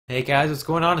Hey guys, what's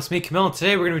going on? It's me, Camille, and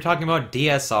today we're going to be talking about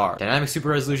DSR, Dynamic Super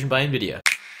Resolution by NVIDIA.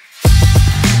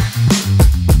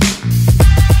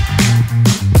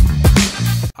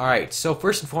 Alright, so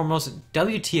first and foremost,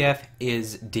 WTF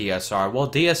is DSR?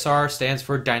 Well, DSR stands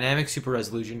for Dynamic Super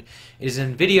Resolution. It is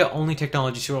an NVIDIA-only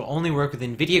technology, so it will only work with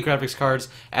NVIDIA graphics cards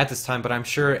at this time, but I'm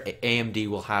sure AMD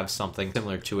will have something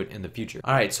similar to it in the future.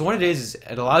 Alright, so what it is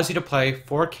it allows you to play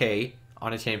 4K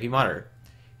on a 1080p monitor.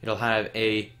 It'll have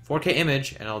a 4K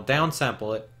image, and it'll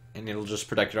downsample it, and it'll just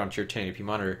project it onto your 1080p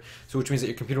monitor. So which means that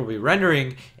your computer will be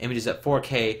rendering images at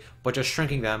 4K, but just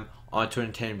shrinking them onto a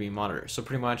 1080p monitor. So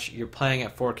pretty much you're playing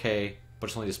at 4K, but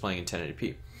it's only displaying in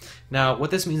 1080p. Now,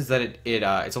 what this means is that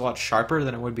it's a lot sharper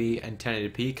than it would be in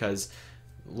 1080p because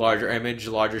larger image,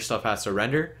 larger stuff has to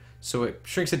render. So it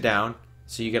shrinks it down,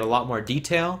 so you get a lot more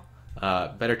detail,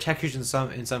 better textures in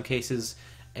some cases,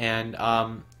 and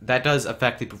that does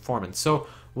affect the performance. So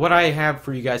what I have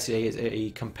for you guys today is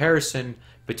a comparison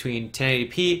between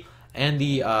 1080p and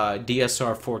the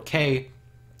DSR 4K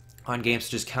on games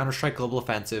such as Counter-Strike Global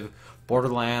Offensive,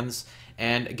 Borderlands,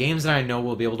 and games that I know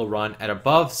will be able to run at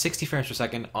above 60 frames per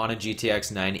second on a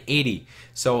GTX 980.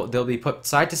 So they'll be put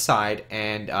side to side,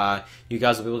 and you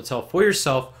guys will be able to tell for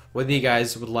yourself whether you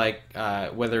guys would like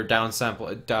whether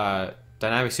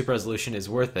Dynamic Super Resolution is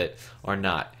worth it or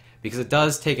not, because it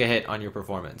does take a hit on your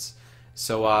performance.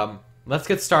 So let's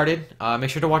get started. Make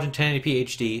sure to watch in 1080p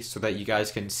HD so that you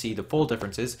guys can see the full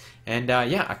differences. And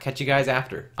yeah, I'll catch you guys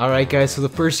after. Alright guys, so the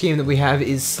first game that we have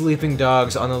is Sleeping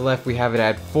Dogs. On the left we have it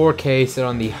at 4K set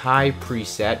on the high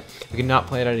preset. We cannot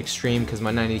play it at extreme because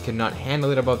my 980 could not handle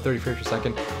it above 30 frames per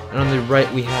second. And on the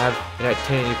right we have it at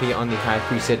 1080p on the high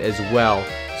preset as well.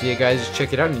 So yeah guys, just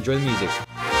check it out and enjoy the music.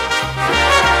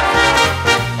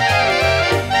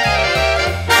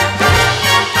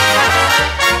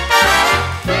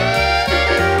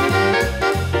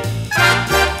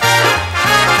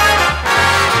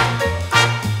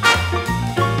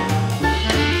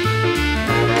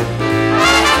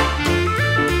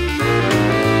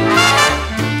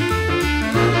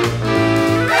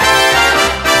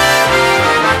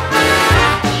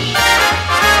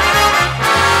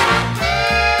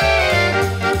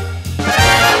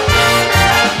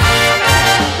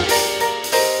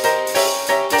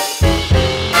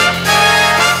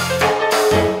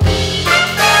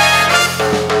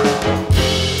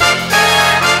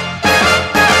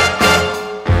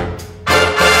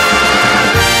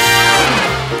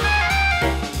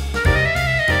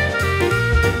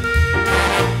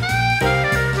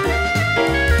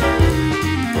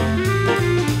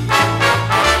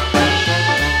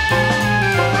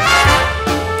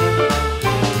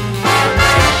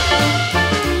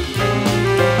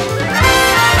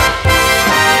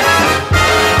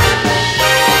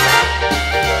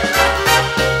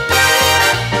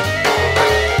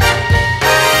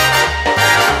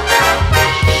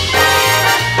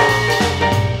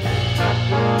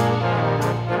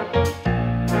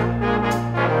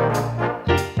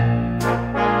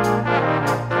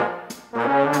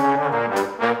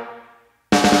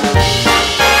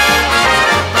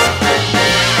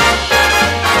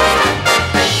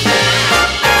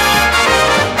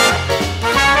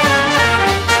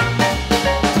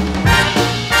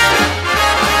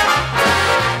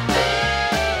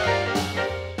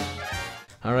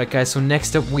 Alright guys, so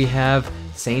next up we have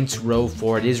Saints Row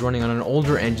 4. It is running on an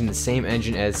older engine, the same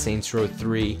engine as Saints Row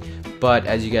 3, but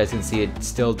as you guys can see, it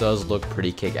still does look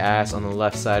pretty kick-ass. On the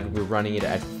left side, we're running it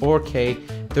at 4K,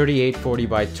 3840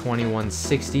 by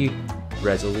 2160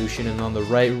 resolution, and on the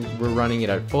right, we're running it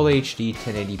at Full HD,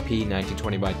 1080p,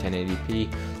 1920 by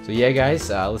 1080p. So yeah guys,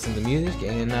 listen to the music,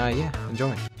 and yeah,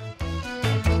 enjoy.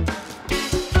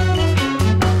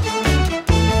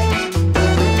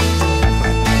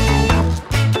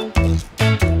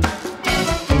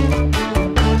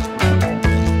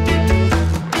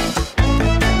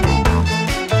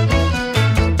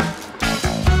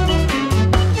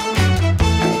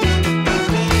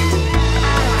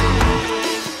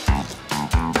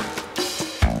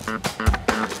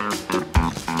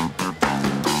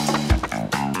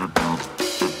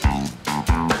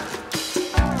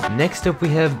 Next up we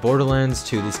have Borderlands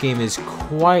 2. This game is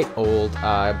quite old,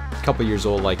 a couple years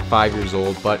old, like 5 years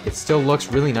old, but it still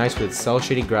looks really nice with its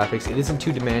cel-shaded graphics. It isn't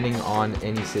too demanding on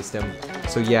any system.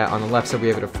 So yeah, on the left side we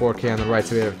have it at 4K, on the right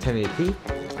side we have it at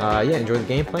 1080p. Yeah, enjoy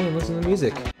the gameplay and listen to the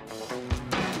music.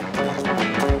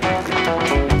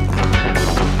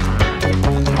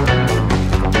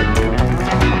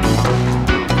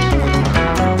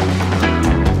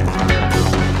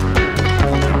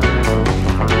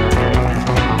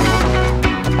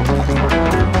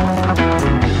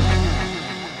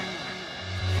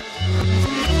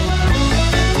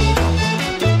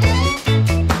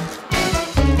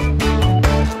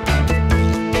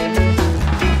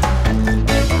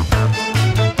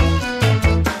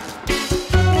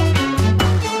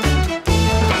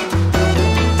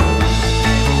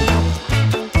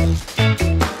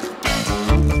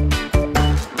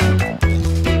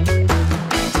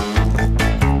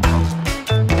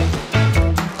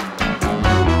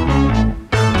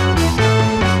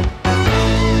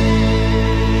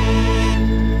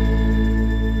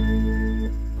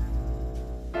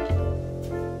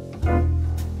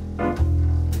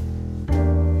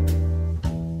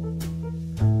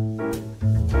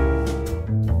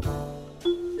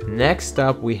 next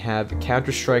up we have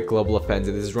Counter-Strike Global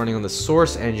Offensive. This is running on the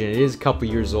Source engine. It is a couple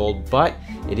years old, but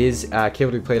it is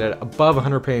capable to be played at above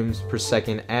 100 frames per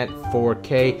second at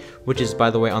 4K, which is, by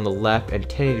the way, on the left, and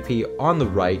 1080p on the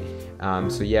right.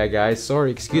 So yeah, guys,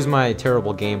 sorry, excuse my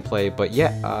terrible gameplay, but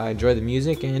yeah, enjoy the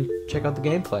music and check out the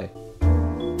gameplay.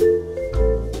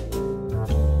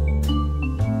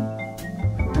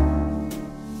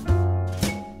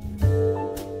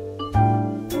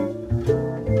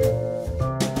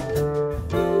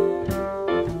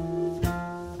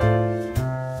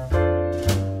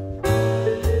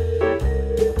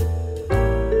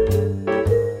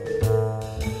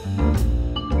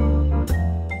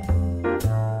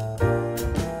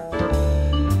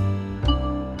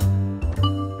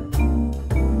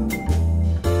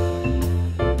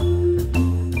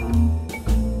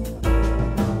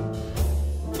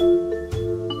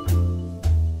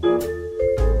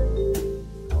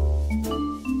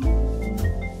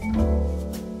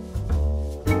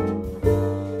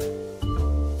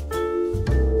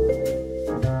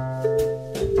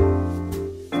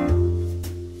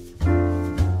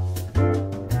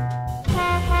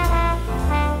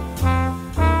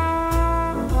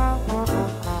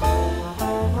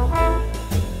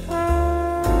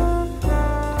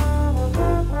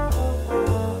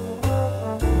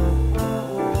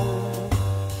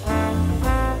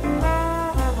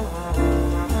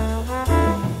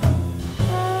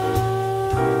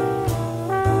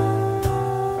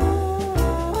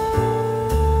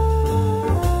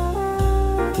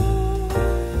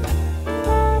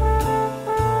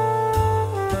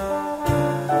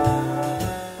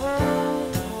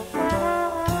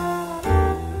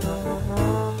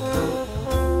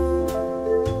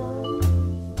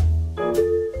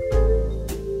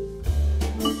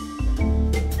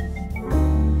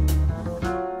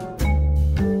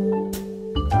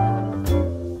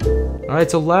 Alright,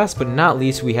 so last but not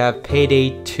least, we have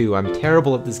Payday 2. I'm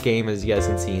terrible at this game, as you guys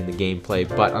can see in the gameplay,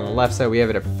 but on the left side we have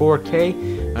it at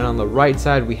 4K, and on the right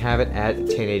side we have it at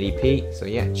 1080p, so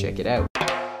yeah, check it out.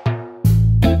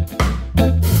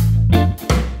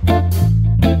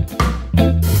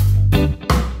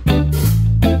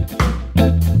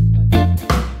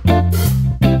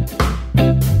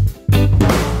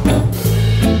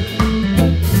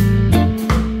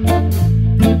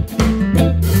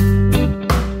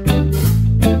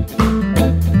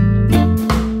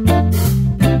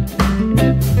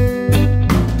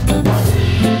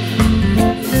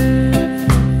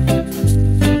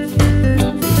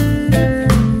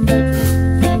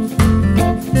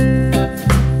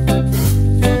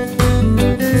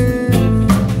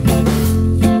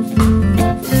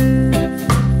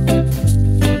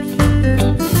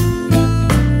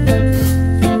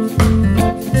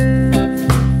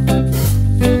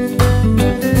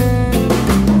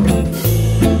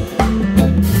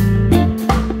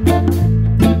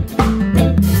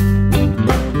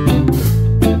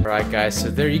 Guys, so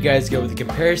there you guys go with the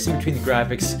comparison between the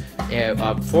graphics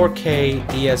of 4K,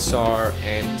 DSR,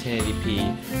 and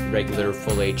 1080p regular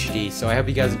full HD. So I hope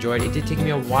you guys enjoyed. It did take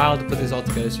me a while to put this all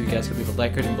together, so you guys could leave a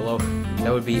like rating below.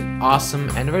 That would be awesome.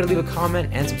 And remember to leave a comment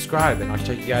and subscribe, and I'll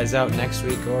check you guys out next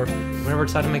week or whenever I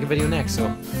decide to make a video next.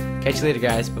 So catch you later,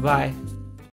 guys. Bye bye.